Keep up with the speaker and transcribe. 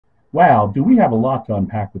Wow, do we have a lot to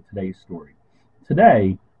unpack with today's story.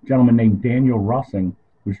 Today, a gentleman named Daniel Russing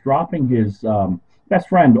was dropping his best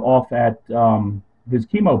friend off at his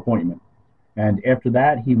chemo appointment. And after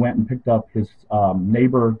that, he went and picked up his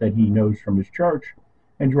neighbor that he knows from his church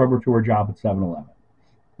and drove her to her job at 7-Eleven.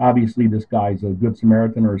 Obviously, this guy's a good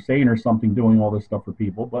Samaritan or a saint or something doing all this stuff for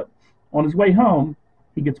people. But on his way home,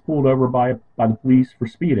 he gets pulled over by the police for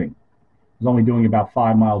speeding. He's only doing about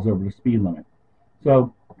 5 miles over the speed limit.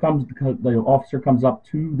 So the officer comes up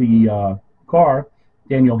to the car.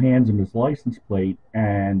 Daniel hands him his license plate,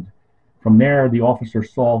 and from there, the officer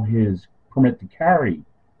saw his permit to carry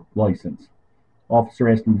license. Officer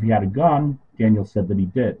asked him if he had a gun. Daniel said that he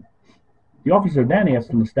did. The officer then asked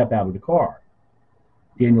him to step out of the car.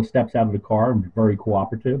 Daniel steps out of the car and is very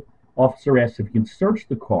cooperative. Officer asks if he can search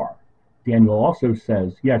the car. Daniel also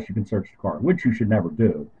says, yes, you can search the car, which you should never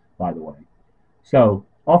do, by the way. So,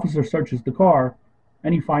 officer searches the car,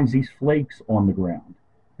 and he finds these flakes on the ground,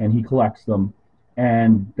 and he collects them,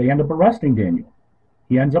 and they end up arresting Daniel.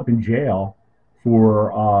 He ends up in jail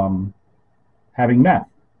for having meth,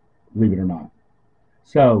 believe it or not.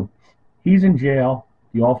 So he's in jail.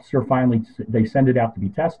 The officer finally, they send it out to be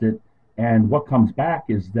tested, and what comes back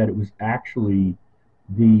is that it was actually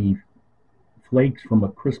the flakes from a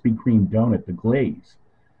Krispy Cream donut, the glaze.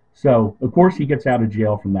 So, of course, he gets out of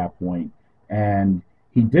jail from that point, and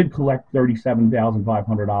he did collect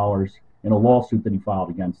 $37,500 in a lawsuit that he filed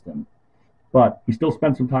against him. But he still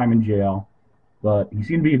spent some time in jail, but he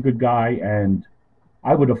seemed to be a good guy, and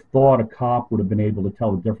I would have thought a cop would have been able to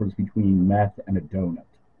tell the difference between meth and a donut.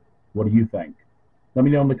 What do you think? Let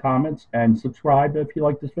me know in the comments, and subscribe if you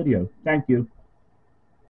like this video. Thank you.